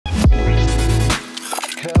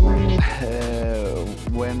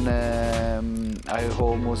when I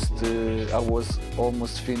was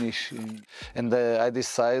almost finished, and I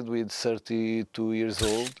decided with 32 years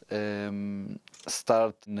old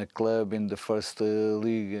start in a club in the first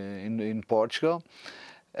league in Portugal,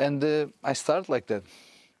 and I started like that.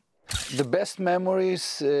 The best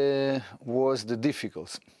memories was the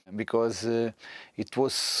difficulties, because it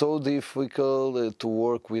was so difficult to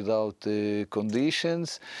work without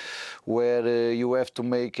conditions, where you have to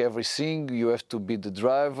make everything, you have to be the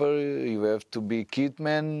driver, you have to be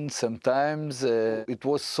kitman sometimes. It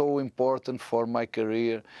was so important for my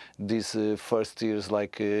career, these first years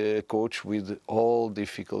like a coach, with all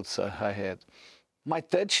difficulties I had. My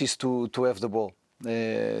touch is to have the ball.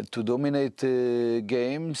 To dominate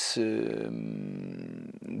games, to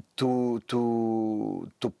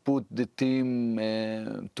put the team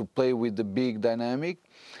to play with the big dynamic,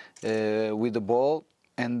 with the ball,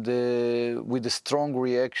 and with a strong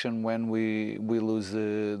reaction when we lose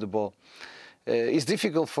the ball. It's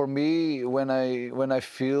difficult for me when I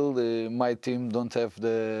feel my team don't have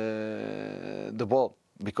the ball,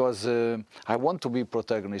 because I want to be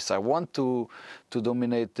protagonist. I want to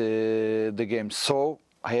dominate the game. So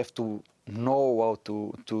I have to know how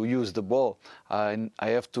to use the ball. I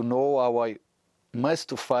have to know how I must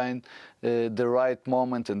to find the right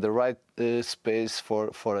moment and the right space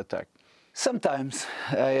for attack. Sometimes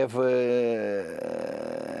I have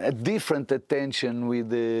a different attention with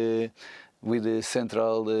the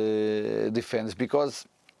central defense, because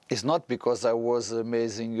it's not because I was an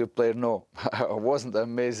amazing player, no, I wasn't an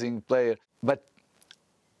amazing player, but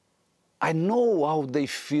I know how they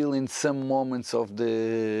feel in some moments of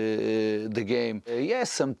the game.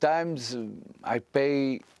 Yes, sometimes I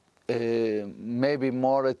pay maybe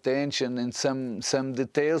more attention in some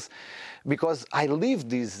details, because I live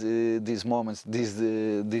these moments, these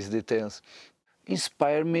details.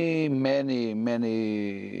 Inspire me many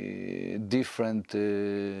different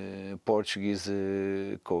Portuguese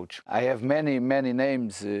coach. I have many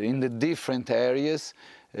names in the different areas.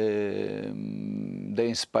 They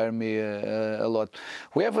inspire me a lot.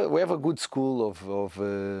 We have a good school of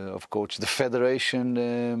coach. The federation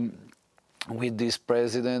with this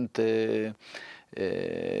president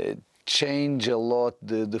change a lot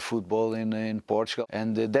the football in Portugal,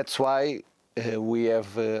 and that's why we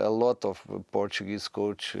have a lot of Portuguese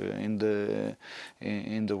coach in the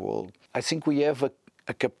world. I think we have a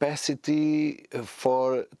capacity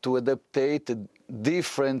to adaptate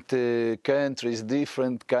different countries,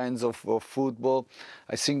 different kinds of football.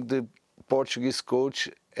 I think the Portuguese coach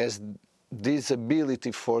has this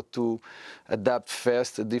ability to adapt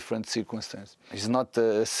fast to different circumstances. It's not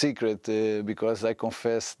a secret, because I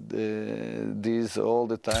confess this all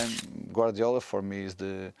the time. Guardiola for me is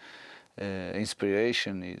the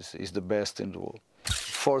inspiration, is the best in the world.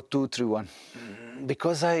 4-2-3-1,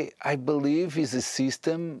 because I believe it's a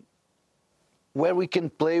system where we can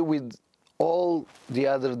play with all the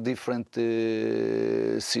other different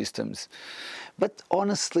systems. But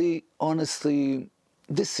honestly,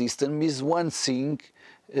 the system is one thing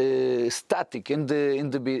static in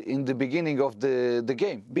the beginning of the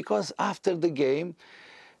game, because after the game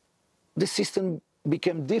the system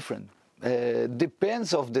became different.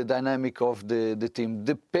 Depends of the dynamic of the team,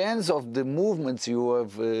 depends of the movements you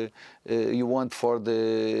have you want for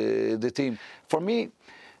the team. For me,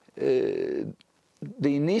 the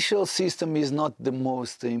initial system is not the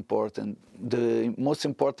most important. The most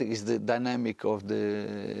important is the dynamic of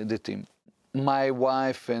the team. My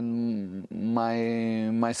wife and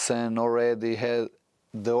my son already had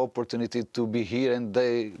the opportunity to be here, and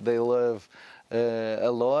they love a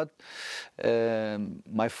lot.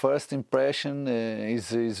 My first impression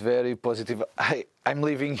is very positive. I'm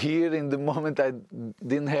living here. In the moment I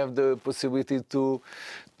didn't have the possibility to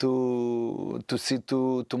see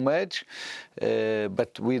too much,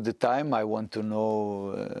 but with the time I want to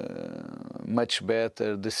know much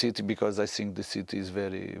better the city, because I think the city is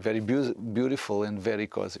very beautiful and very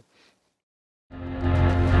cozy.